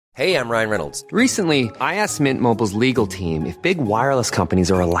Hey, I'm Ryan Reynolds. Recently, I asked Mint Mobile's legal team if big wireless companies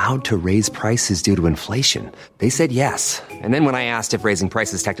are allowed to raise prices due to inflation. They said yes. And then when I asked if raising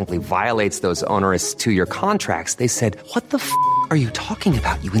prices technically violates those onerous two-year contracts, they said, what the f*** are you talking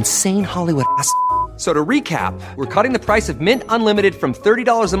about, you insane Hollywood ass f- So to recap, we're cutting the price of Mint Unlimited from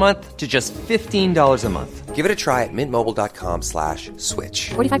 $30 a month to just $15 a month. Give it a try at mintmobile.com/switch.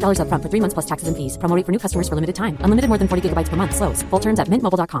 $45 up front for 3 months plus taxes and fees. Promo rate for new customers for limited time. Unlimited more than 40 gigabytes per month. Slows full terms at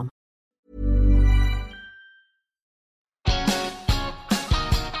mintmobile.com.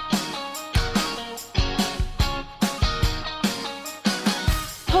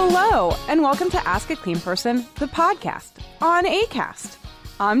 Hello, and welcome to Ask a Clean Person, the podcast on Acast.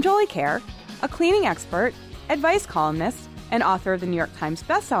 I'm Jolie Kerr, a cleaning expert, advice columnist, and author of the New York Times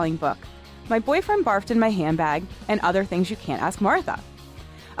bestselling book, My Boyfriend Barfed in My Handbag and Other Things You Can't Ask Martha.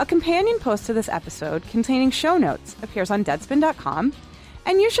 A companion post to this episode containing show notes appears on Deadspin.com,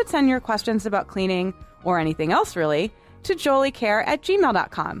 and you should send your questions about cleaning, or anything else really, to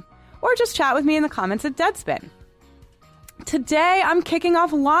joliecare@gmail.com, or just chat with me in the comments at Deadspin. Today, I'm kicking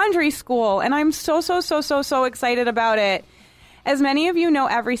off laundry school, and I'm so excited about it. As many of you know,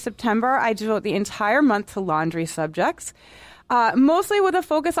 every September, I devote the entire month to laundry subjects, mostly with a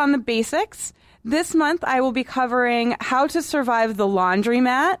focus on the basics. This month, I will be covering how to survive the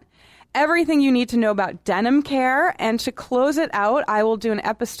laundromat, everything you need to know about denim care, and to close it out, I will do an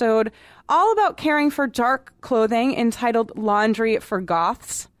episode all about caring for dark clothing entitled Laundry for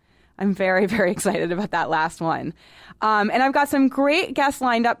Goths. I'm very excited about that last one. And I've got some great guests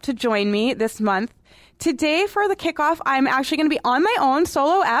lined up to join me this month. Today, for the kickoff, I'm actually going to be on my own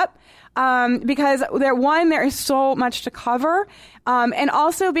solo ep because there is so much to cover. And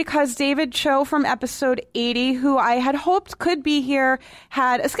also because David Cho from episode 80, who I had hoped could be here,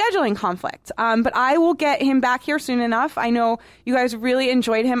 had a scheduling conflict. But I will get him back here soon enough. I know you guys really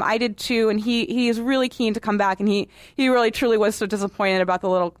enjoyed him. I did too. And he is really keen to come back. And he really truly was so disappointed about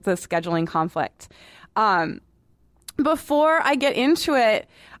the scheduling conflict. Before I get into it,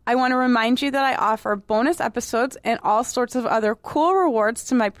 I want to remind you that I offer bonus episodes and all sorts of other cool rewards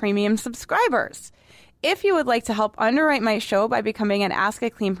to my premium subscribers. If you would like to help underwrite my show by becoming an Ask a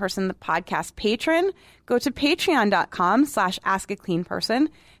Clean Person, the podcast patron, go to patreon.com/askacleanperson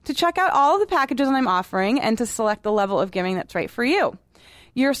to check out all of the packages I'm offering and to select the level of giving that's right for you.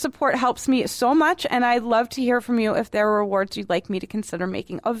 Your support helps me so much, and I'd love to hear from you if there are rewards you'd like me to consider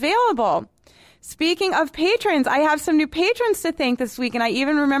making available. Speaking of patrons, I have some new patrons to thank this week, and I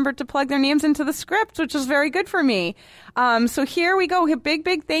even remembered to plug their names into the script, which is very good for me. So here we go.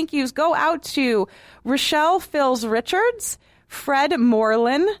 Big thank yous go out to Rochelle Fills Richards, Fred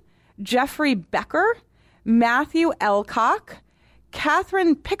Moreland, Jeffrey Becker, Matthew Elcock,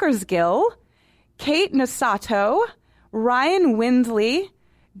 Catherine Pickersgill, Kate Nosato, Ryan Windley,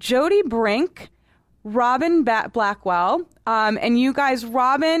 Jody Brink, Robin Blackwell. And you guys,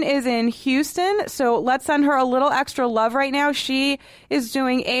 Robin is in Houston, so let's send her a little extra love right now. She is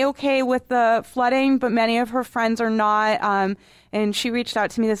doing A-okay with the flooding, but many of her friends are not. And she reached out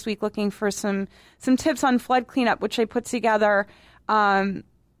to me this week looking for some tips on flood cleanup, which I put together and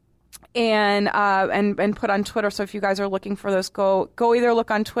put on Twitter. So if you guys are looking for those, go either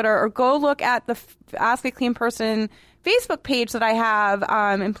look on Twitter or go look at the Ask a Clean Person Facebook page that I have,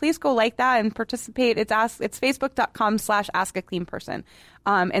 and please go like that and participate. It's facebook.com/askacleanperson.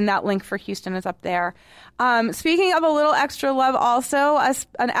 And that link for Houston is up there. Speaking of a little extra love, also,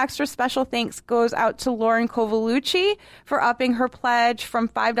 an extra special thanks goes out to Lauren Covolucci for upping her pledge from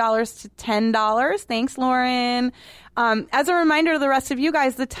 $5 to $10. Thanks, Lauren. As a reminder to the rest of you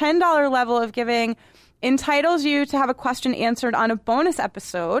guys, the $10 level of giving entitles you to have a question answered on a bonus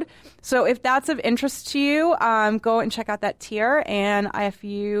episode. So if that's of interest to you, go and check out that tier. And if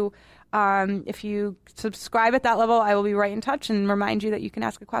you subscribe at that level, I will be right in touch and remind you that you can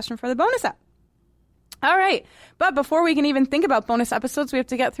ask a question for the bonus app. All right. But before we can even think about bonus episodes, we have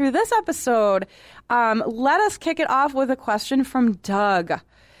to get through this episode. Let us kick it off with a question from Doug.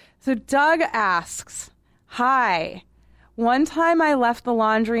 So Doug asks, "Hi. One time I left the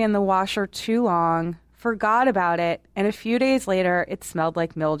laundry in the washer too long, forgot about it, and a few days later it smelled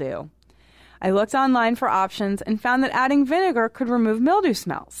like mildew. I looked online for options and found that adding vinegar could remove mildew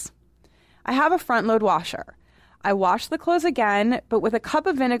smells. I have a front-load washer. I washed the clothes again, but with a cup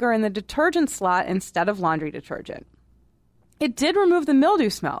of vinegar in the detergent slot instead of laundry detergent. It did remove the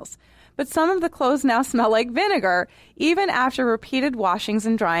mildew smells, but some of the clothes now smell like vinegar, even after repeated washings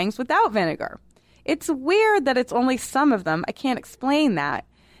and dryings without vinegar. It's weird that it's only some of them. I can't explain that.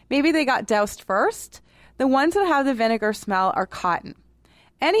 Maybe they got doused first. The ones that have the vinegar smell are cotton.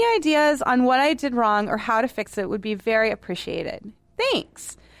 Any ideas on what I did wrong or how to fix it would be very appreciated.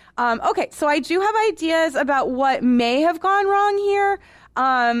 Thanks." Okay, so I do have ideas about what may have gone wrong here.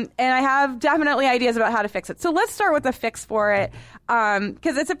 And I have definitely ideas about how to fix it. So let's start with the fix for it,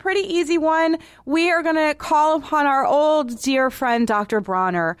 because it's a pretty easy one. We are going to call upon our old dear friend, Dr.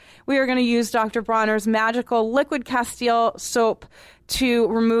 Bronner. We are going to use Dr. Bronner's magical liquid Castile soap to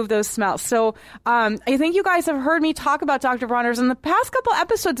remove those smells. So I think you guys have heard me talk about Dr. Bronner's in the past couple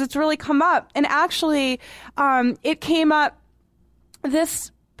episodes. It's really come up. And actually, it came up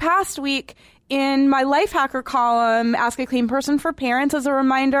this past week in my Life Hacker column, Ask a Clean Person for Parents. As a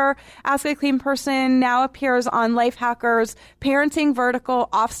reminder, Ask a Clean Person now appears on Life Hacker's Parenting Vertical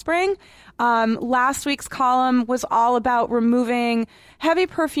Offspring. Last week's column was all about removing heavy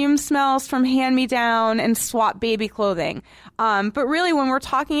perfume smells from hand-me-down and swap baby clothing. But really, when we're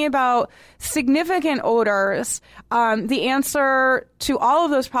talking about significant odors, the answer to all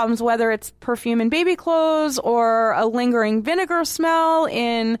of those problems, whether it's perfume in baby clothes or a lingering vinegar smell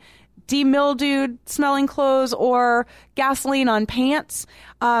in demildewed smelling clothes or gasoline on pants,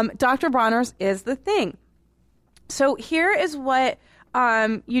 Dr. Bronner's is the thing. So here is what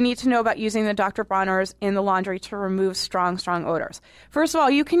you need to know about using the Dr. Bronner's in the laundry to remove strong odors. First of all,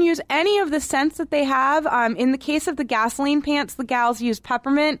 you can use any of the scents that they have. In the case of the gasoline pants, the gals use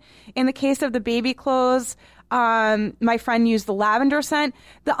peppermint. In the case of the baby clothes, my friend used the lavender scent.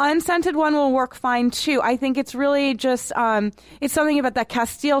 The unscented one will work fine too. I think it's really just, it's something about that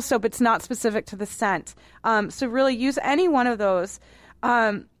Castile soap. It's not specific to the scent. So really use any one of those.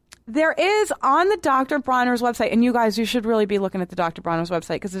 There is on the Dr. Bronner's website, and you guys, you should really be looking at the Dr. Bronner's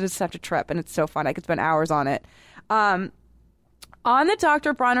website because it is such a trip and it's so fun. I could spend hours on it. On the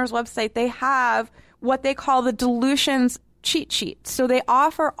Dr. Bronner's website, they have what they call the dilutions cheat sheet. So they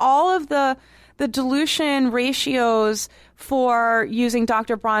offer all of the dilution ratios for using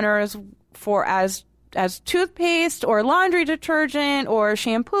Dr. Bronner's for as toothpaste or laundry detergent or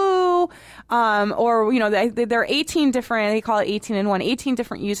shampoo, or, you know, there are 18 different, they call it 18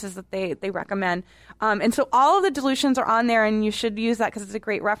 different uses that they recommend. And so all of the dilutions are on there, and you should use that because it's a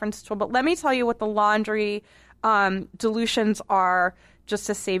great reference tool. But let me tell you what the laundry dilutions are, just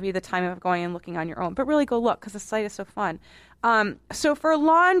to save you the time of going and looking on your own. But really go look because the site is so fun. So for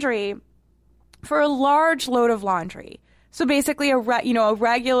laundry, for a large load of laundry, so basically a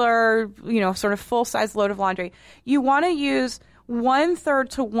regular, sort of full-size load of laundry, you want to use 1/3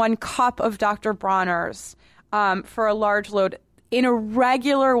 to 1 cup of Dr. Bronner's for a large load in a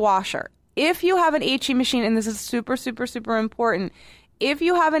regular washer. If you have an HE machine, and this is super, super, super important, if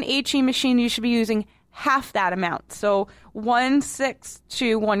you have an HE machine, you should be using half that amount. So 1/6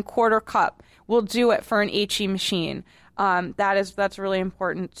 to 1/4 cup will do it for an HE machine. That's really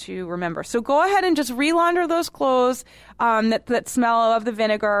important to remember. So go ahead and just re-launder those clothes that smell of the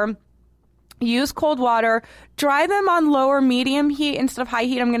vinegar. Use cold water. Dry them on low or medium heat instead of high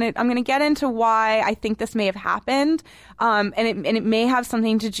heat. I'm gonna get into why I think this may have happened, and it may have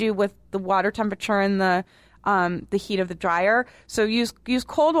something to do with the water temperature and the heat of the dryer. So use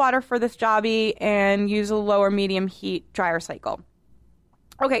cold water for this jobby and use a low or medium heat dryer cycle.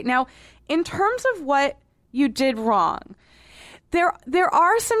 Okay, now in terms of what you did wrong, there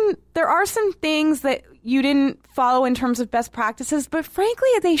are some things that you didn't follow in terms of best practices, but frankly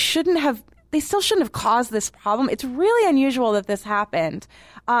they still shouldn't have caused this problem. It's really unusual that this happened.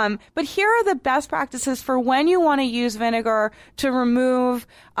 But here are the best practices for when you want to use vinegar to remove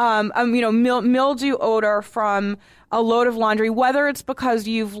mildew odor from a load of laundry, whether it's because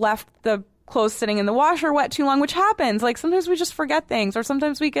you've left the clothes sitting in the washer wet too long, which happens. Like sometimes we just forget things, or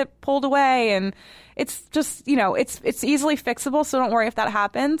sometimes we get pulled away, and it's just, it's easily fixable. So don't worry if that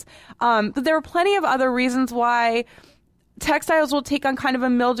happens. But there are plenty of other reasons why textiles will take on kind of a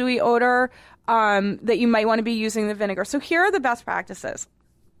mildewy odor that you might want to be using the vinegar. So here are the best practices.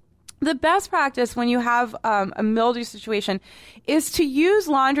 The best practice when you have a mildew situation is to use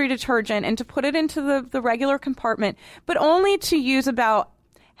laundry detergent and to put it into the regular compartment, but only to use about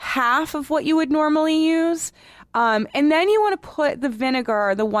half of what you would normally use. And then you want to put the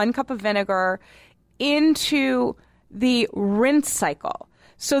vinegar, the 1 cup of vinegar, into the rinse cycle.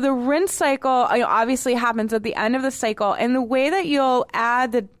 So the rinse cycle obviously happens at the end of the cycle, and the way that you'll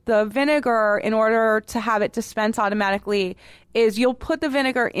add the vinegar in order to have it dispense automatically is you'll put the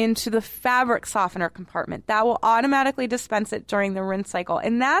vinegar into the fabric softener compartment. That will automatically dispense it during the rinse cycle,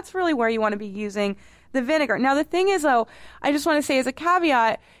 and that's really where you want to be using the vinegar. Now the thing is, though, I just want to say as a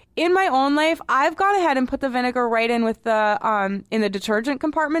caveat, in my own life, I've gone ahead and put the vinegar right in with the in the detergent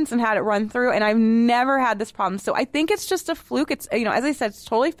compartments and had it run through, and I've never had this problem. So I think it's just a fluke. It's, as I said, it's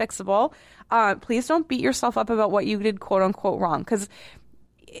totally fixable. Please don't beat yourself up about what you did quote unquote wrong, because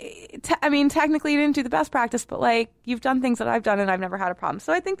technically you didn't do the best practice, but like you've done things that I've done and I've never had a problem.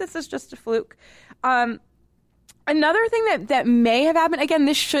 So I think this is just a fluke. Another thing that may have happened, again,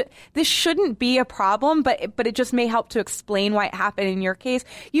 this shouldn't be a problem, but it just may help to explain why it happened in your case.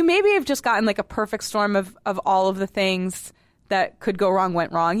 You maybe have just gotten like a perfect storm of all of the things that could go wrong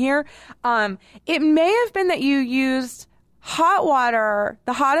went wrong here. It may have been that you used hot water,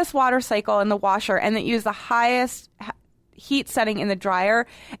 the hottest water cycle in the washer, and that you used the highest heat setting in the dryer,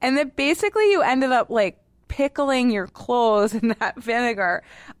 and that basically you ended up like pickling your clothes in that vinegar.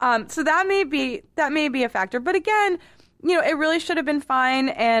 So that may be a factor. But again, it really should have been fine.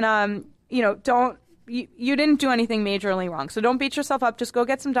 And, you didn't do anything majorly wrong. So don't beat yourself up. Just go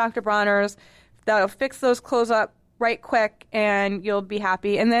get some Dr. Bronner's. That'll fix those clothes up right quick and you'll be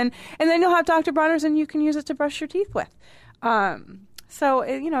happy. And then you'll have Dr. Bronner's and you can use it to brush your teeth with.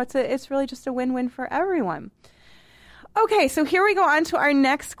 It's really just a win-win for everyone. Okay, so here we go on to our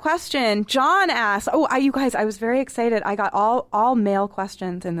next question. John asks, you guys, I was very excited. I got all male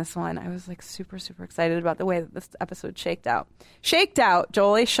questions in this one. I was like super, super excited about the way that this episode shaked out. Shaked out,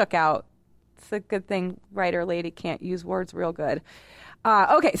 Jolie, shook out. It's a good thing writer lady can't use words real good.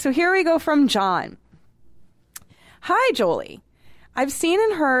 Okay, so here we go from John. Hi, Jolie. I've seen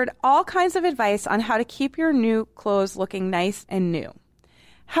and heard all kinds of advice on how to keep your new clothes looking nice and new.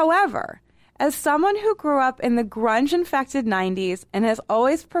 However, as someone who grew up in the grunge-infected 90s and has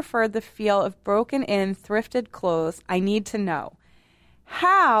always preferred the feel of broken-in, thrifted clothes, I need to know,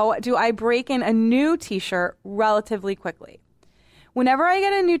 how do I break in a new T-shirt relatively quickly? Whenever I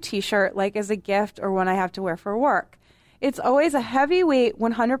get a new T-shirt, like as a gift or one I have to wear for work, it's always a heavyweight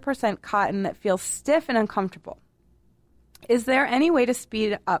 100% cotton that feels stiff and uncomfortable. Is there any way to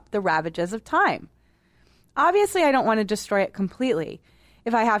speed up the ravages of time? Obviously, I don't want to destroy it completely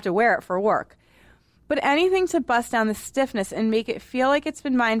if I have to wear it for work. But anything to bust down the stiffness and make it feel like it's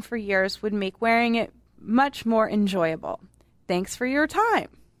been mine for years would make wearing it much more enjoyable. Thanks for your time.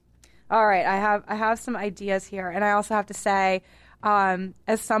 All right, I have some ideas here. And I also have to say,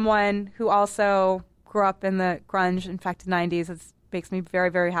 as someone who also grew up in the grunge-infected 90s, it makes me very,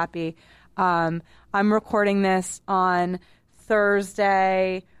 very happy. I'm recording this on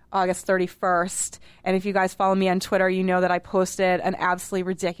Thursday, August 31st. And if you guys follow me on Twitter, you know that I posted an absolutely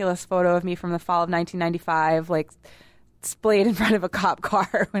ridiculous photo of me from the fall of 1995, like splayed in front of a cop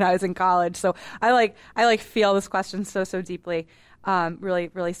car when I was in college. So I feel this question so deeply. Really,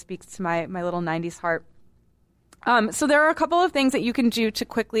 really speaks to my little 90s heart. So there are a couple of things that you can do to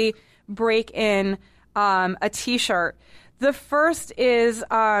quickly break in a T-shirt. The first is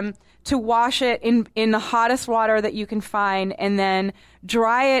to wash it in the hottest water that you can find and then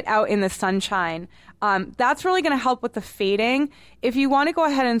dry it out in the sunshine. That's really going to help with the fading. If you want to go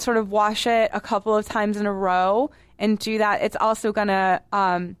ahead and sort of wash it a couple of times in a row and do that, it's also going to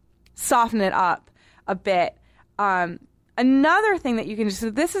soften it up a bit. Another thing that you can do, so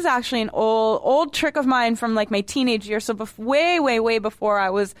this is actually an old trick of mine from like my teenage years, so way before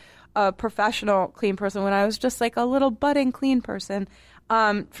I was a professional clean person, when I was just like a little budding clean person.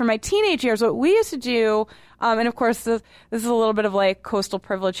 For my teenage years, what we used to do, and of course this is a little bit of like coastal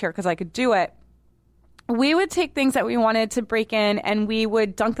privilege here because I could do it, we would take things that we wanted to break in and we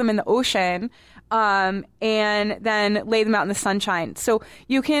would dunk them in the ocean and then lay them out in the sunshine. So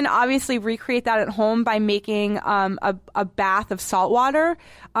you can obviously recreate that at home by making a bath of salt water.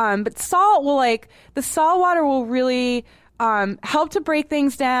 But the salt water will really help to break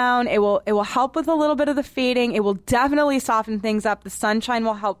things down. It will help with a little bit of the fading. It will definitely soften things up. The sunshine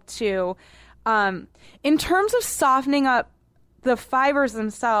will help too. In terms of softening up the fibers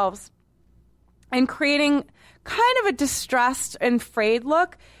themselves and creating kind of a distressed and frayed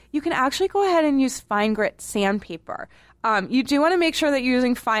look, you can actually go ahead and use fine grit sandpaper. You do want to make sure that you're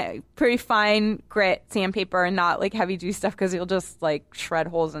using pretty fine grit sandpaper and not like heavy duty stuff because you'll just like shred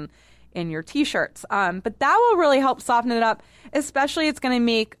holes in your T-shirts. But that will really help soften it up. Especially it's going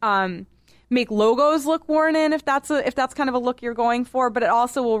to make logos look worn in if that's kind of a look you're going for, but it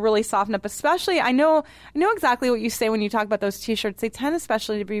also will really soften up. Especially, I know exactly what you say when you talk about those T-shirts. They tend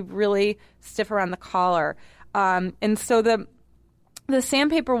especially to be really stiff around the collar. And so the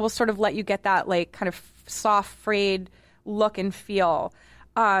sandpaper will sort of let you get that like kind of soft frayed look and feel.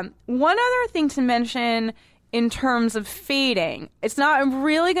 One other thing to mention in terms of fading, it's not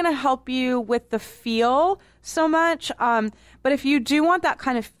really going to help you with the feel so much, but if you do want that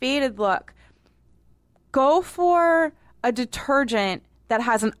kind of faded look, go for a detergent that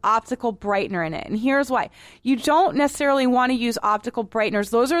has an optical brightener in it. And here's why. You don't necessarily want to use optical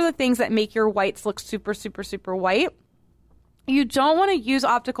brighteners. Those are the things that make your whites look super, super, super white. You don't want to use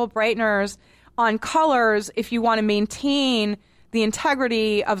optical brighteners on colors if you want to maintain the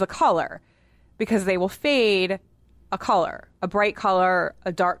integrity of the color, because they will fade a color, a bright color,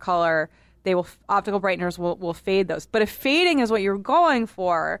 a dark color. Optical brighteners will fade those. But if fading is what you're going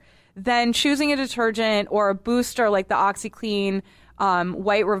for, then choosing a detergent or a booster like the OxiClean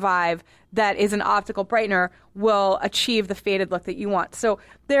White Revive that is an optical brightener will achieve the faded look that you want. So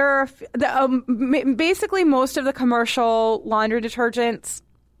there are basically most of the commercial laundry detergents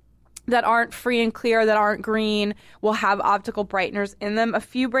that aren't free and clear, that aren't green, will have optical brighteners in them. A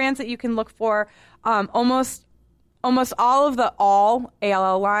few brands that you can look for, almost all of the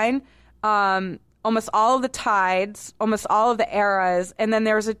ALL line, almost all of the Tides, almost all of the Eras, and then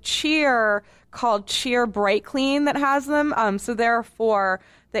there's a Cheer called Cheer Bright Clean that has them. So there are 4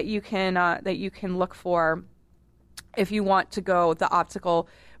 that you can look for if you want to go the optical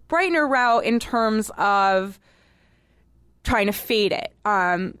brightener route in terms of trying to fade it.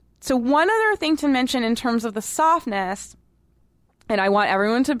 So one other thing to mention in terms of the softness, and I want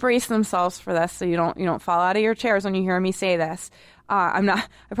everyone to brace themselves for this so you don't fall out of your chairs when you hear me say this. I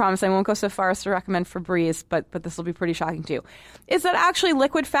promise I won't go so far as to recommend Febreze, but this will be pretty shocking too, is that actually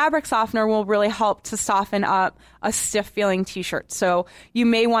liquid fabric softener will really help to soften up a stiff feeling t-shirt. So you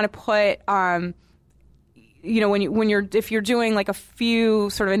may want to put, if you're doing like a few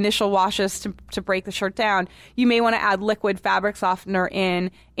sort of initial washes to break the shirt down, you may want to add liquid fabric softener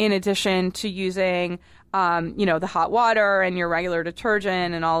in addition to using, the hot water and your regular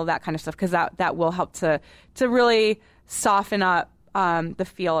detergent and all of that kind of stuff, because that will help to really soften up the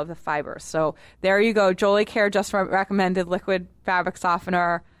feel of the fibers. So there you go. Jolie Care just recommended liquid fabric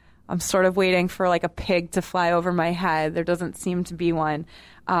softener. I'm sort of waiting for like a pig to fly over my head. There doesn't seem to be one.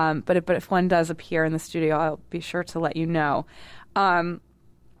 But if one does appear in the studio, I'll be sure to let you know.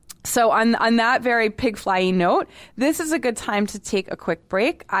 So on that very pig-flying note, this is a good time to take a quick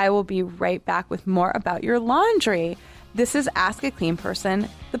break. I will be right back with more about your laundry. This is Ask a Clean Person,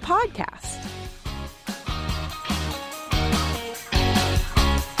 the podcast.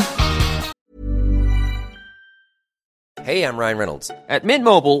 Hey, I'm Ryan Reynolds. At Mint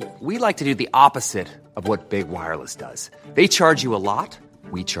Mobile, we like to do the opposite of what Big Wireless does. They charge you a lot.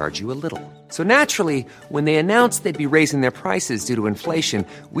 We charge you a little. So naturally, when they announced they'd be raising their prices due to inflation,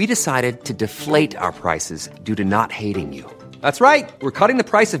 we decided to deflate our prices due to not hating you. That's right. We're cutting the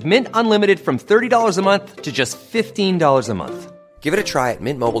price of Mint Unlimited from $30 a month to just $15 a month. Give it a try at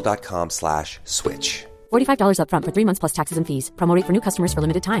mintmobile.com/switch. $45 up front for 3 months plus taxes and fees. Promo rate for new customers for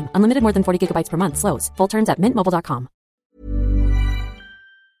limited time. Unlimited more than 40 gigabytes per month. Slows full terms at mintmobile.com.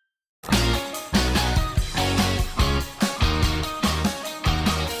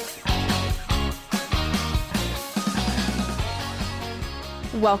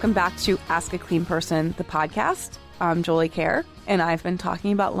 Welcome back to Ask a Clean Person, the podcast. I'm Jolie Care, and I've been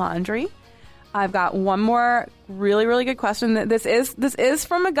talking about laundry. I've got one more really, really good question. This is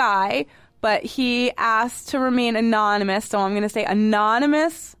from a guy, but he asked to remain anonymous, so I'm going to say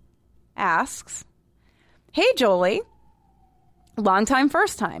anonymous asks, "Hey Jolie, long time,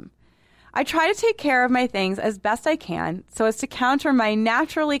 first time. I try to take care of my things as best I can so as to counter my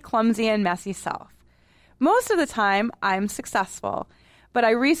naturally clumsy and messy self. Most of the time, I'm successful, but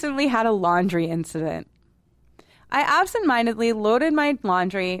I recently had a laundry incident. I absentmindedly loaded my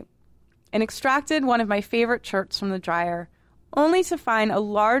laundry and extracted one of my favorite shirts from the dryer, only to find a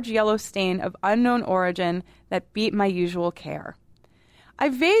large yellow stain of unknown origin that beat my usual care. I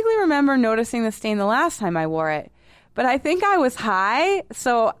vaguely remember noticing the stain the last time I wore it, but I think I was high,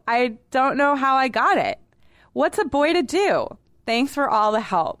 so I don't know how I got it. What's a boy to do? Thanks for all the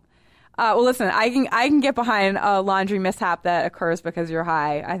help." Well, listen, I can get behind a laundry mishap that occurs because you're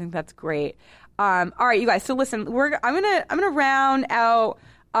high. I think that's great. All right, you guys. So listen, I'm gonna round out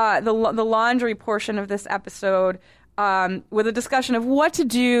the laundry portion of this episode with a discussion of what to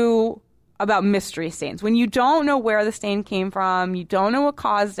do about mystery stains when you don't know where the stain came from, you don't know what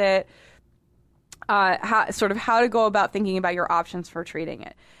caused it. How to go about thinking about your options for treating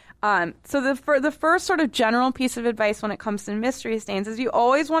it. So the first sort of general piece of advice when it comes to mystery stains is you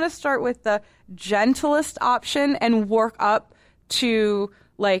always want to start with the gentlest option and work up to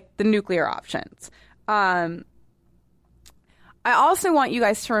like the nuclear options. I also want you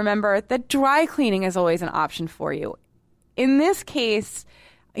guys to remember that dry cleaning is always an option for you. In this case,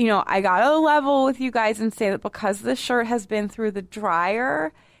 I gotta level with you guys and say that because the shirt has been through the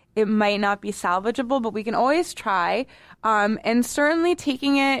dryer, it might not be salvageable, but we can always try. And certainly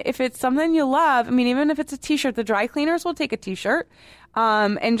taking it, if it's something you love, even if it's a t-shirt, the dry cleaners will take a t-shirt,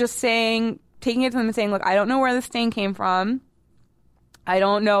 and just taking it to them and saying, look, I don't know where the stain came from. I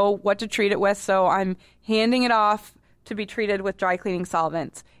don't know what to treat it with, so I'm handing it off to be treated with dry cleaning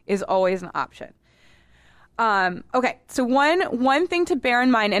solvents is always an option. Okay, so one thing to bear in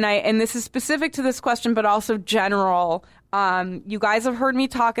mind, and this is specific to this question, but also general. You guys have heard me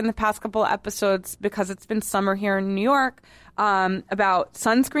talk in the past couple of episodes, because it's been summer here in New York, about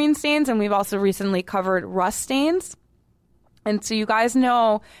sunscreen stains, and we've also recently covered rust stains. And so you guys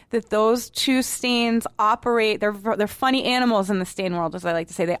know that those two stains operate, they're funny animals in the stain world, as I like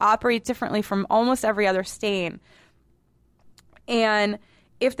to say. They operate differently from almost every other stain. And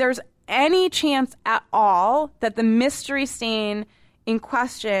if there's any chance at all that the mystery stain in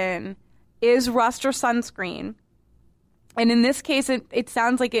question is rust or sunscreen, and in this case it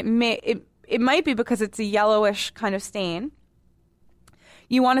sounds like it might be because it's a yellowish kind of stain,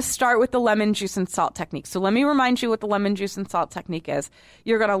 you want to start with the lemon juice and salt technique. So let me remind you what the lemon juice and salt technique is.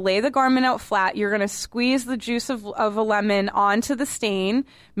 You're going to lay the garment out flat. You're going to squeeze the juice of a lemon onto the stain,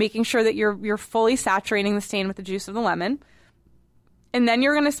 making sure that you're fully saturating the stain with the juice of the lemon. And then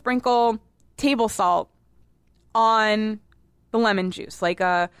you're going to sprinkle table salt on the lemon juice, like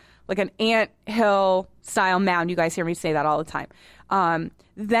an anthill style mound. You guys hear me say that all the time.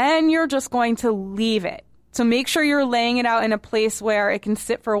 Then you're just going to leave it. So make sure you're laying it out in a place where it can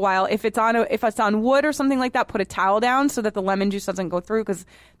sit for a while. If it's on wood or something like that, put a towel down so that the lemon juice doesn't go through, because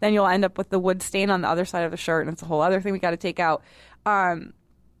then you'll end up with the wood stain on the other side of the shirt, and it's a whole other thing we got to take out.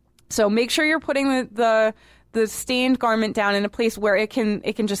 So make sure you're putting the stained garment down in a place where it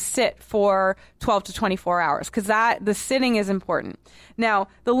can just sit for 12 to 24 hours, because the sitting is important. Now,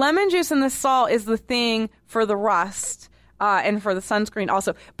 the lemon juice and the salt is the thing for the rust. And for the sunscreen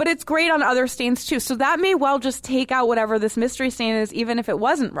also. But it's great on other stains too. So that may well just take out whatever this mystery stain is, even if it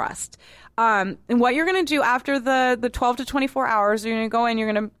wasn't rust. And what you're going to do after the 12 to 24 hours, you're going to go in,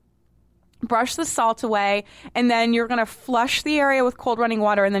 you're going to brush the salt away, and then you're going to flush the area with cold running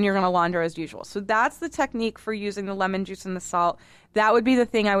water, and then you're going to launder as usual. So that's the technique for using the lemon juice and the salt. That would be the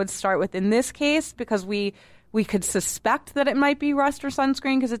thing I would start with in this case, because we could suspect that it might be rust or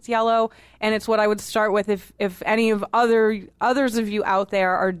sunscreen because it's yellow, and it's what I would start with if any of others of you out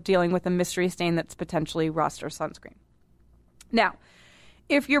there are dealing with a mystery stain that's potentially rust or sunscreen. Now,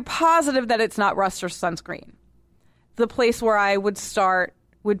 if you're positive that it's not rust or sunscreen, the place where I would start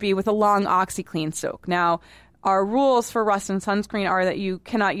would be with a long OxiClean soak. Now, our rules for rust and sunscreen are that you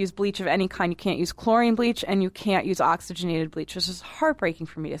cannot use bleach of any kind. You can't use chlorine bleach, and you can't use oxygenated bleach. This is heartbreaking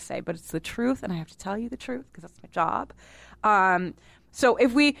for me to say, but it's the truth, and I have to tell you the truth because that's my job. So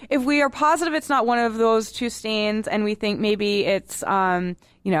if we are positive it's not one of those two stains, and we think maybe it's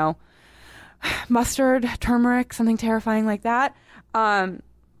mustard, turmeric, something terrifying like that,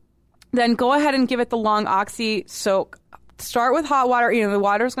 then go ahead and give it the long Oxy soak. Start with hot water. The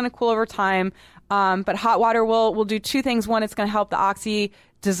water is going to cool over time. But hot water will do two things. One, it's going to help the Oxy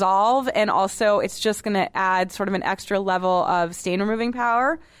dissolve, and also it's just going to add sort of an extra level of stain removing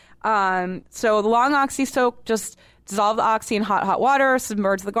power. So the long Oxy soak, just dissolve the Oxy in hot water,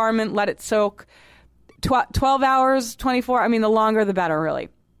 submerge the garment, let it soak 12 hours, 24. The longer the better, really.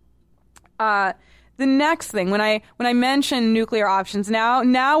 The next thing, when I mention nuclear options,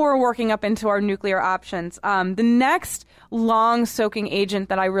 now we're working up into our nuclear options. The next long soaking agent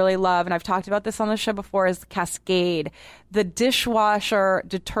that I really love, and I've talked about this on the show before, is the Cascade, the dishwasher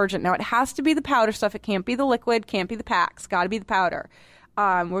detergent. Now, it has to be the powder stuff. It can't be the liquid, can't be the packs. Got to be the powder.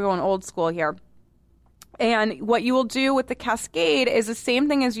 We're going old school here. And what you will do with the Cascade is the same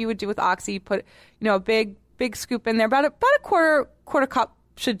thing as you would do with Oxy. You put, a big scoop in there, about a quarter cup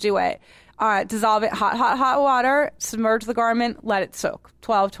should do it. Dissolve it, hot water, submerge the garment, let it soak.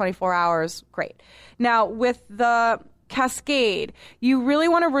 12, 24 hours, great. Now, with the Cascade, you really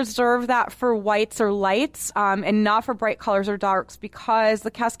want to reserve that for whites or lights, and not for bright colors or darks, because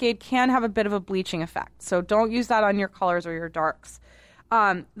the Cascade can have a bit of a bleaching effect. So don't use that on your colors or your darks.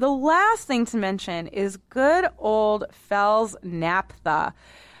 The last thing to mention is good old Fels Naphtha.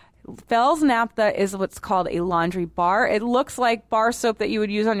 Fels Naphtha is what's called a laundry bar. It looks like bar soap that you would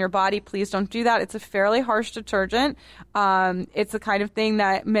use on your body. Please don't do that. It's a fairly harsh detergent. It's the kind of thing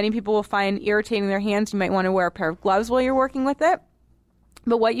that many people will find irritating their hands. You might want to wear a pair of gloves while you're working with it.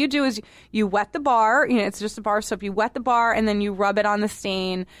 But what you do is you wet the bar. It's just a bar soap. You wet the bar, and then you rub it on the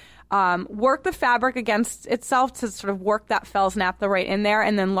stain. Work the fabric against itself to sort of work that Fels Naphtha right in there,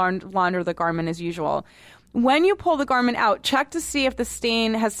 and then launder the garment as usual. When you pull the garment out, check to see if the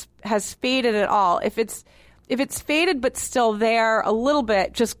stain has faded at all. If it's faded but still there a little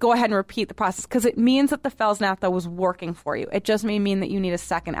bit, just go ahead and repeat the process, because it means that the Fels Naphtha was working for you. It just may mean that you need a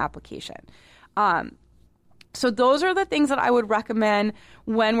second application. So those are the things that I would recommend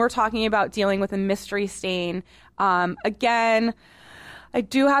when we're talking about dealing with a mystery stain. Again, I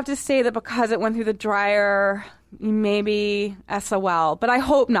do have to say that because it went through the dryer, maybe SOL, but I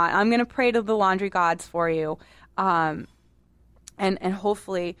hope not. I'm going to pray to the laundry gods for you, and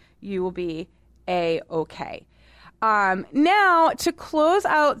hopefully you will be A-okay. Now, to close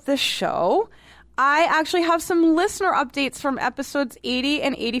out the show, I actually have some listener updates from episodes 80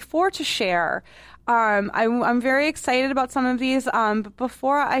 and 84 to share. I'm very excited about some of these, but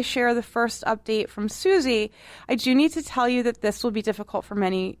before I share the first update from Susie, I do need to tell you that this will be difficult for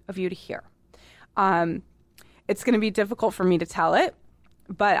many of you to hear. It's going to be difficult for me to tell it,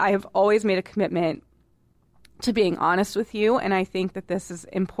 but I have always made a commitment to being honest with you, and I think that this is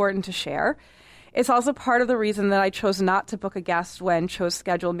important to share. It's also part of the reason that I chose not to book a guest when Cho's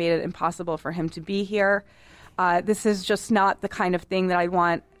schedule made it impossible for him to be here. This is just not the kind of thing that I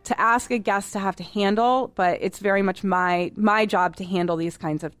want to ask a guest to have to handle, but it's very much my job to handle these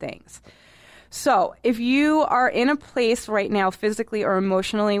kinds of things. So if you are in a place right now, physically or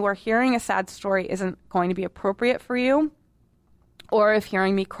emotionally, where hearing a sad story isn't going to be appropriate for you, or if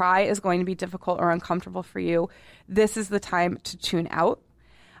hearing me cry is going to be difficult or uncomfortable for you, this is the time to tune out.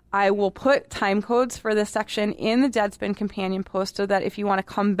 I will put time codes for this section in the Deadspin companion post so that if you want to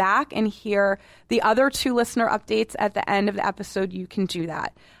come back and hear the other 2 listener updates at the end of the episode, you can do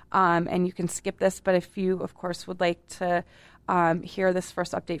that. And you can skip this, but if you, of course, would like to hear this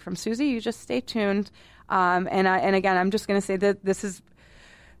first update from Susie, you just stay tuned. And again, I'm just going to say that this is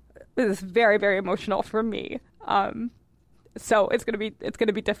very, very emotional for me. So it's going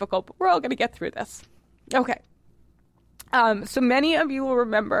to be difficult, but we're all going to get through this. Okay. So many of you will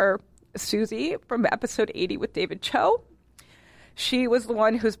remember Susie from episode 80 with David Cho. She was the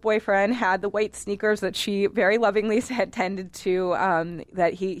one whose boyfriend had the white sneakers that she very lovingly had tended to,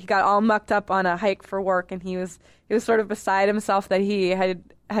 that he got all mucked up on a hike for work, and he was sort of beside himself that he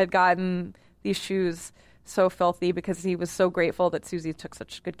had gotten these shoes so filthy because he was so grateful that Susie took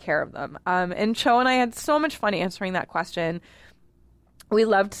such good care of them. And Cho and I had so much fun answering that question. We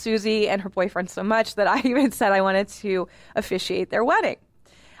loved Susie and her boyfriend so much that I even said I wanted to officiate their wedding.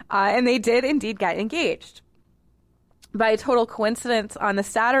 And they did indeed get engaged. By a total coincidence, on the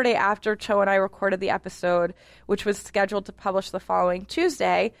Saturday after Cho and I recorded the episode, which was scheduled to publish the following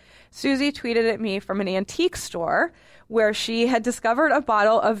Tuesday, Susie tweeted at me from an antique store where she had discovered a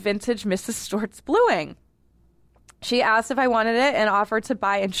bottle of vintage Mrs. Stewart's bluing. She asked if I wanted it and offered to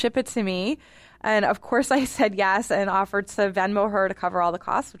buy and ship it to me. And of course I said yes and offered to Venmo her to cover all the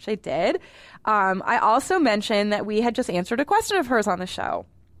costs, which I did. I also mentioned that we had just answered a question of hers on the show.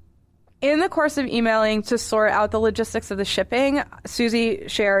 In the course of emailing to sort out the logistics of the shipping, Susie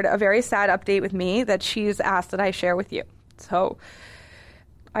shared a very sad update with me that she's asked that I share with you. So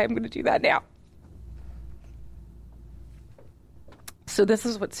I am going to do that now. So this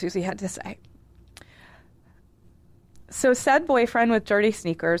is what Susie had to say. So said boyfriend with dirty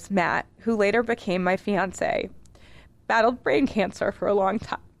sneakers, Matt, who later became my fiancé, battled brain cancer for a long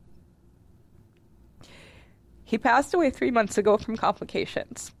time. He passed away 3 months ago from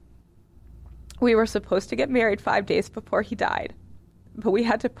complications. We were supposed to get married 5 days before he died, but we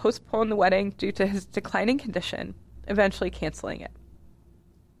had to postpone the wedding due to his declining condition, eventually canceling it.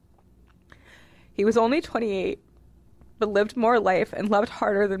 He was only 28, but lived more life and loved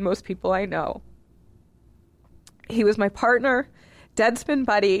harder than most people I know. He was my partner, Deadspin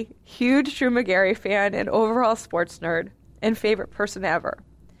buddy, huge Drew Magary fan, and overall sports nerd, and favorite person ever.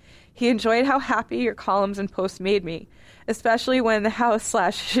 He enjoyed how happy your columns and posts made me, especially when the house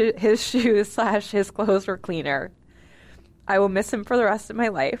 / his shoes / his clothes were cleaner. I will miss him for the rest of my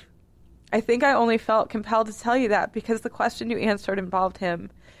life. I think I only felt compelled to tell you that because the question you answered involved him,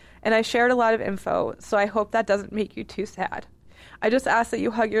 and I shared a lot of info, so I hope that doesn't make you too sad. I just ask that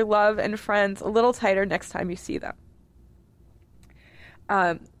you hug your love and friends a little tighter next time you see them.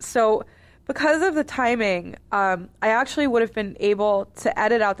 So because of the timing, I actually would have been able to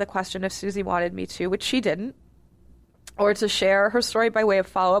edit out the question if Susie wanted me to, which she didn't, or to share her story by way of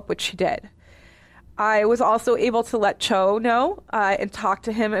follow-up, which she did. I was also able to let Cho know and talk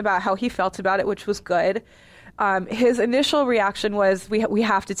to him about how he felt about it, which was good. His initial reaction was, we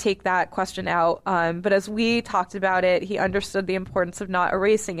have to take that question out. But as we talked about it, he understood the importance of not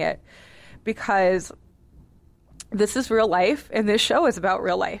erasing it because this is real life and this show is about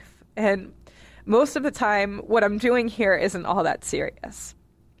real life. And most of the time, what I'm doing here isn't all that serious.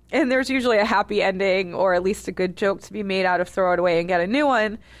 And there's usually a happy ending or at least a good joke to be made out of throw it away and get a new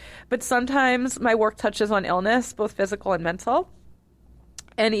one. But sometimes my work touches on illness, both physical and mental,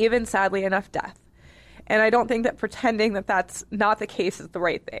 and even, sadly enough, death. And I don't think that pretending that that's not the case is the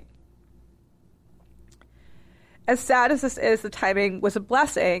right thing. As sad as this is, the timing was a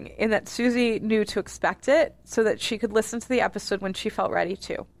blessing in that Susie knew to expect it so that she could listen to the episode when she felt ready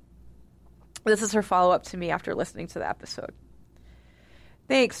to. This is her follow-up to me after listening to the episode.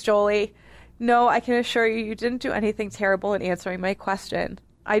 Thanks, Jolie. No, I can assure you, you didn't do anything terrible in answering my question.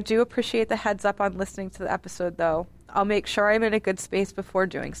 I do appreciate the heads up on listening to the episode, though. I'll make sure I'm in a good space before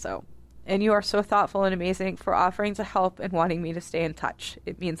doing so. And you are so thoughtful and amazing for offering to help and wanting me to stay in touch.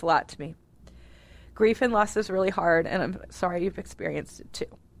 It means a lot to me. Grief and loss is really hard, and I'm sorry you've experienced it too.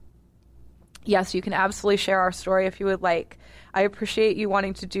 Yes, you can absolutely share our story if you would like. I appreciate you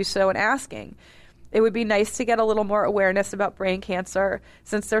wanting to do so and asking. It would be nice to get a little more awareness about brain cancer,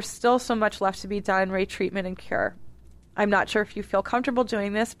 since there's still so much left to be done, retreatment and cure. I'm not sure if you feel comfortable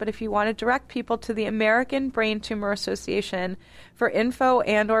doing this, but if you want to direct people to the American Brain Tumor Association for info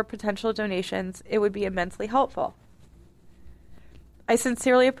and or potential donations, it would be immensely helpful. I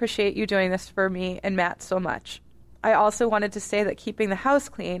sincerely appreciate you doing this for me and Matt so much. I also wanted to say that keeping the house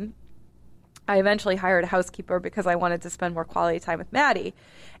clean, I eventually hired a housekeeper because I wanted to spend more quality time with Maddie,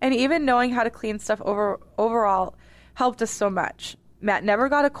 and even knowing how to clean stuff overall helped us so much. Matt never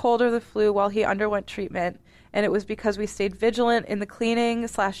got a cold or the flu while he underwent treatment, and it was because we stayed vigilant in the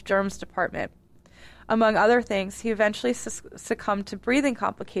cleaning/germs department. Among other things, he eventually succumbed to breathing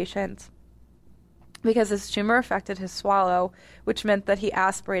complications because his tumor affected his swallow, which meant that he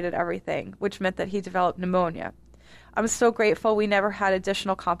aspirated everything, which meant that he developed pneumonia. I'm so grateful we never had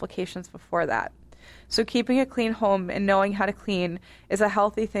additional complications before that. So keeping a clean home and knowing how to clean is a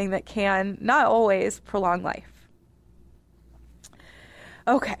healthy thing that can, not always, prolong life.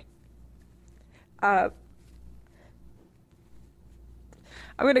 Okay. I'm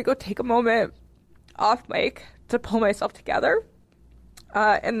going to go take a moment off mic to pull myself together.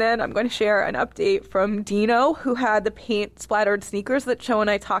 And then I'm going to share an update from Dino, who had the paint-splattered sneakers that Cho and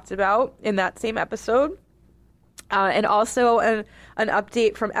I talked about in that same episode. And also an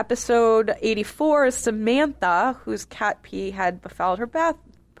update from episode 84, Samantha, whose cat pee had befouled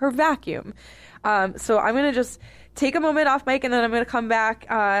her vacuum. So I'm going to just take a moment off mic, and then I'm going to come back.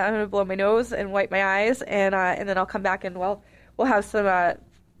 I'm going to blow my nose and wipe my eyes, and then I'll come back and we'll have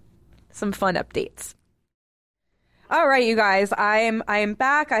some fun updates. All right, you guys, I am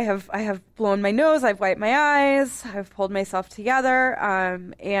back. I have blown my nose. I've wiped my eyes. I've pulled myself together,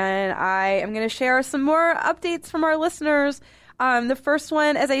 and I am going to share some more updates from our listeners. The first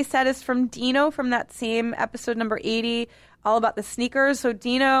one, as I said, is from Dino from that same episode number 80, all about the sneakers. So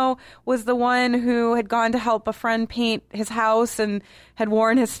Dino was the one who had gone to help a friend paint his house and had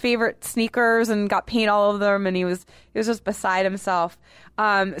worn his favorite sneakers and got paint all over them, and he was just beside himself.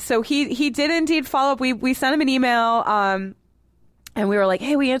 So he did indeed follow up. We sent him an email, and we were like,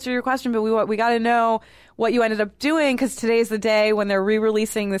 hey, we answered your question, but we got to know what you ended up doing, because today's the day when they're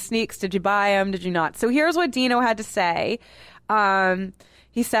re-releasing the sneaks. Did you buy them? Did you not? So here's what Dino had to say.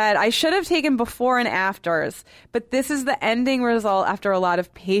 He said, I should have taken before and afters, but this is the ending result after a lot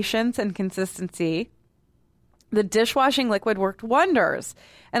of patience and consistency. The dishwashing liquid worked wonders,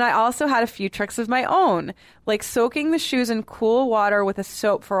 and I also had a few tricks of my own, like soaking the shoes in cool water with a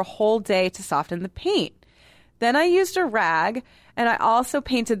soap for a whole day to soften the paint. Then I used a rag, and I also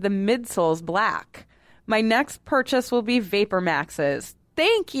painted the midsoles black. My next purchase will be Vapor Maxes.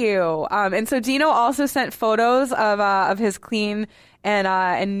 Thank you. And so Dino also sent photos of his clean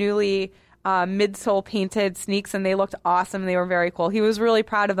and newly midsole painted sneaks, and they looked awesome. They were very cool. He was really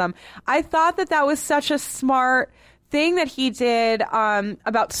proud of them. I thought that was such a smart thing that he did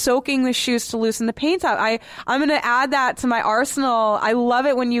about soaking the shoes to loosen the paint out. I'm going to add that to my arsenal. I love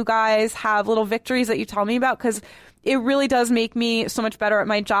it when you guys have little victories that you tell me about, because it really does make me so much better at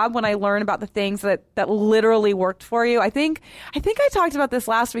my job when I learn about the things that literally worked for you. I think I talked about this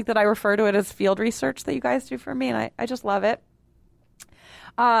last week, that I refer to it as field research that you guys do for me, and I just love it.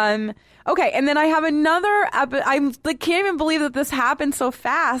 Okay, and then I have another. I can't even believe that this happened so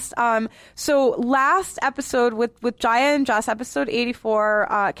fast. So last episode with Jaya and Jess, episode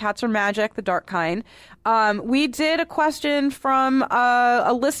 84, Cats Are Magic, the Dark Kind. We did a question from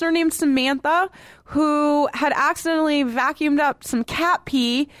a listener named Samantha, who had accidentally vacuumed up some cat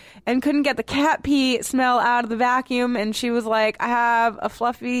pee and couldn't get the cat pee smell out of the vacuum, and she was like, I have a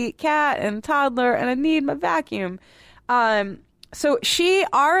fluffy cat and a toddler, and I need my vacuum. So she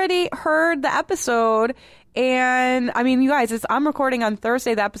already heard the episode, and I mean, you guys, I'm recording on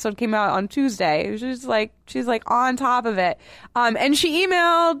Thursday. The episode came out on Tuesday. She's like on top of it. And she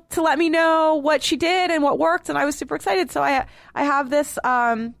emailed to let me know what she did and what worked, and I was super excited. So I have this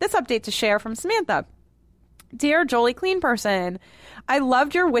update to share from Samantha. Dear Jolie Clean Person, I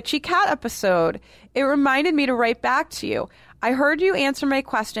loved your witchy cat episode. It reminded me to write back to you. I heard you answer my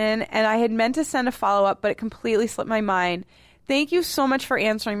question, and I had meant to send a follow-up, but it completely slipped my mind. Thank you so much for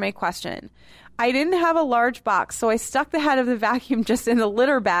answering my question. I didn't have a large box, so I stuck the head of the vacuum just in the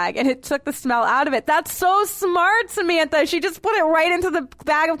litter bag, and it took the smell out of it. That's so smart, Samantha. She just put it right into the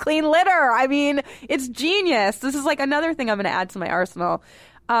bag of clean litter. I mean, it's genius. This is like another thing I'm going to add to my arsenal.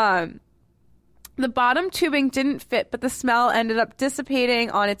 The bottom tubing didn't fit, but the smell ended up dissipating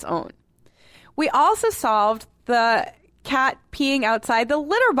on its own. We also solved the cat peeing outside the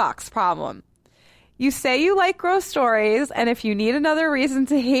litter box problem. You say you like gross stories, and if you need another reason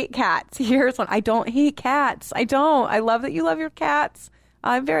to hate cats, here's one. I don't hate cats. I don't. I love that you love your cats.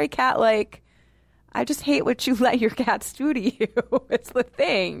 I'm very cat-like. I just hate what you let your cats do to you. It's the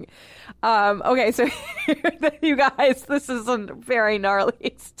thing. Okay, so you guys, this is a very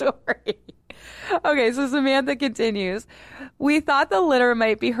gnarly story. Okay, so Samantha continues. We thought the litter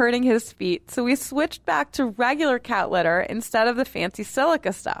might be hurting his feet, so we switched back to regular cat litter instead of the fancy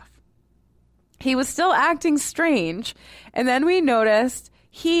silica stuff. He was still acting strange, and then we noticed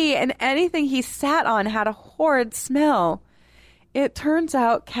he and anything he sat on had a horrid smell. It turns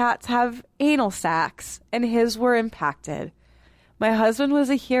out cats have anal sacs, and his were impacted. My husband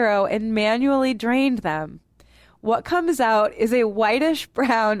was a hero and manually drained them. What comes out is a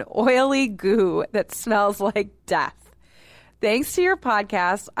whitish-brown, oily goo that smells like death. Thanks to your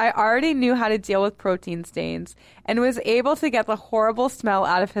podcast, I already knew how to deal with protein stains and was able to get the horrible smell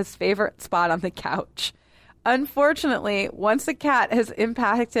out of his favorite spot on the couch. Unfortunately, once a cat has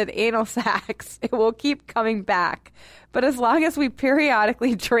impacted anal sacs, it will keep coming back. But as long as we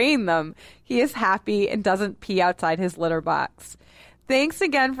periodically drain them, he is happy and doesn't pee outside his litter box. Thanks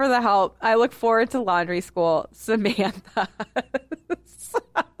again for the help. I look forward to laundry school. Samantha. So,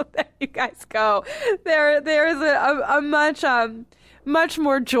 there you guys go. There is a much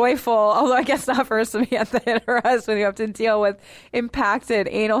more joyful, although I guess not for Samantha and her husband who have to deal with impacted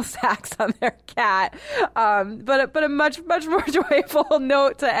anal sacs on their cat. But a much more joyful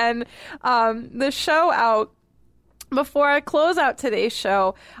note to end the show out. Before I close out today's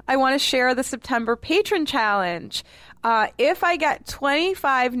show, I want to share the September Patron Challenge. If I get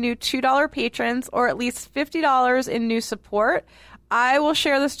 25 new $2 patrons or at least $50 in new support, I will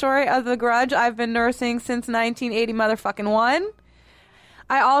share the story of the grudge I've been nursing since 1980 motherfucking one.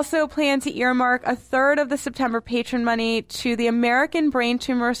 I also plan to earmark a third of the September patron money to the American Brain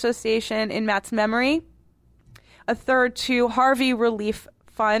Tumor Association in Matt's memory, a third to Harvey Relief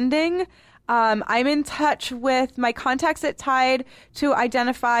Funding. I'm in touch with my contacts at Tide to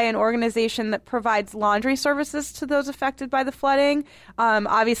identify an organization that provides laundry services to those affected by the flooding.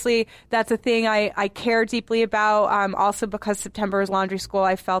 Obviously, that's a thing I care deeply about. Also, because September is Laundry School,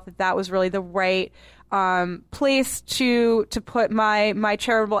 I felt that was really the right place to put my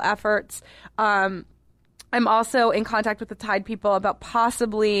charitable efforts. I'm also in contact with the Tide people about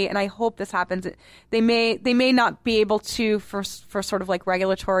possibly, and I hope this happens, they may not be able to, for sort of like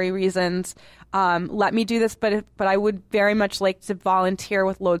regulatory reasons, let me do this, but I would very much like to volunteer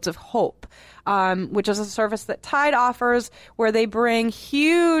with Loads of Hope, which is a service that Tide offers where they bring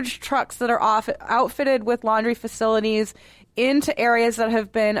huge trucks that are outfitted with laundry facilities into areas that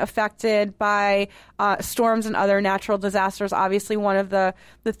have been affected by storms and other natural disasters. Obviously, one of the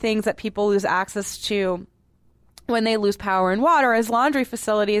things that people lose access to when they lose power and water is laundry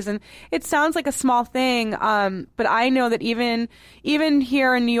facilities. And it sounds like a small thing, but I know that even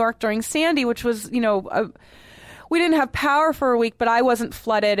here in New York during Sandy, which was, we didn't have power for a week, but I wasn't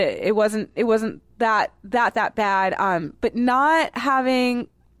flooded. It wasn't that bad. But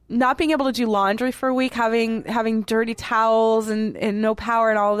not being able to do laundry for a week, having dirty towels and no power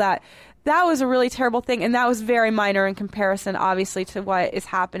and all of that, that was a really terrible thing. And that was very minor in comparison, obviously, to what is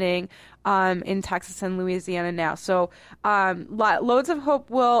happening in Texas and Louisiana now. So Loads of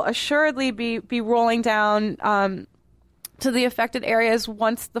Hope will assuredly be rolling down to the affected areas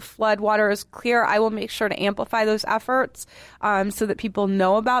once the flood water is clear. I will make sure to amplify those efforts so that people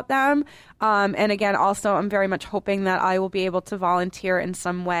know about them. And again, also, I'm very much hoping that I will be able to volunteer in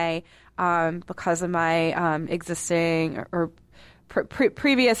some way because of my existing or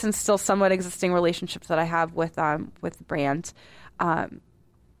previous and still somewhat existing relationships that I have with the brand.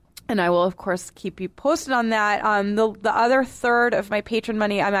 And I will, of course, keep you posted on that. The other third of my patron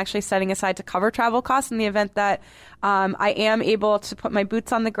money I'm actually setting aside to cover travel costs in the event that I am able to put my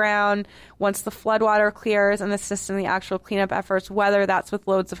boots on the ground once the floodwater clears and assist in the actual cleanup efforts, whether that's with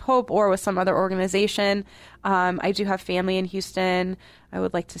Loads of Hope or with some other organization. I do have family in Houston. I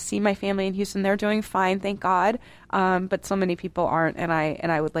would like to see my family in Houston. They're doing fine, thank God. But so many people aren't, and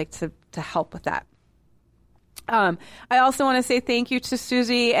I would like to help with that. I also want to say thank you to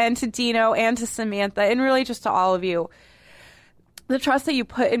Susie and to Dino and to Samantha and really just to all of you The trust that you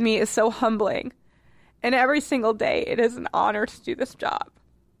put in me is so humbling. And every single day, it is an honor to do this job.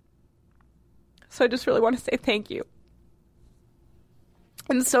 So I just really want to say thank you.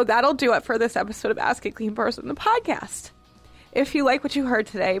 And so that'll do it for this episode of Ask a Clean Person, the podcast. If you like what you heard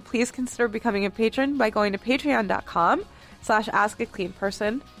today, please consider becoming a patron by going to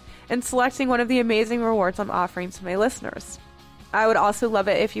patreon.com/askacleanperson and selecting one of the amazing rewards I'm offering to my listeners. I would also love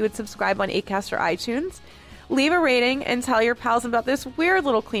it if you would subscribe on Acast or iTunes, leave a rating, and tell your pals about this weird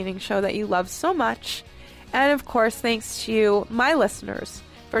little cleaning show that you love so much. And of course, thanks to you, my listeners,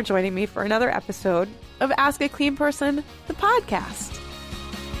 for joining me for another episode of Ask a Clean Person, the podcast.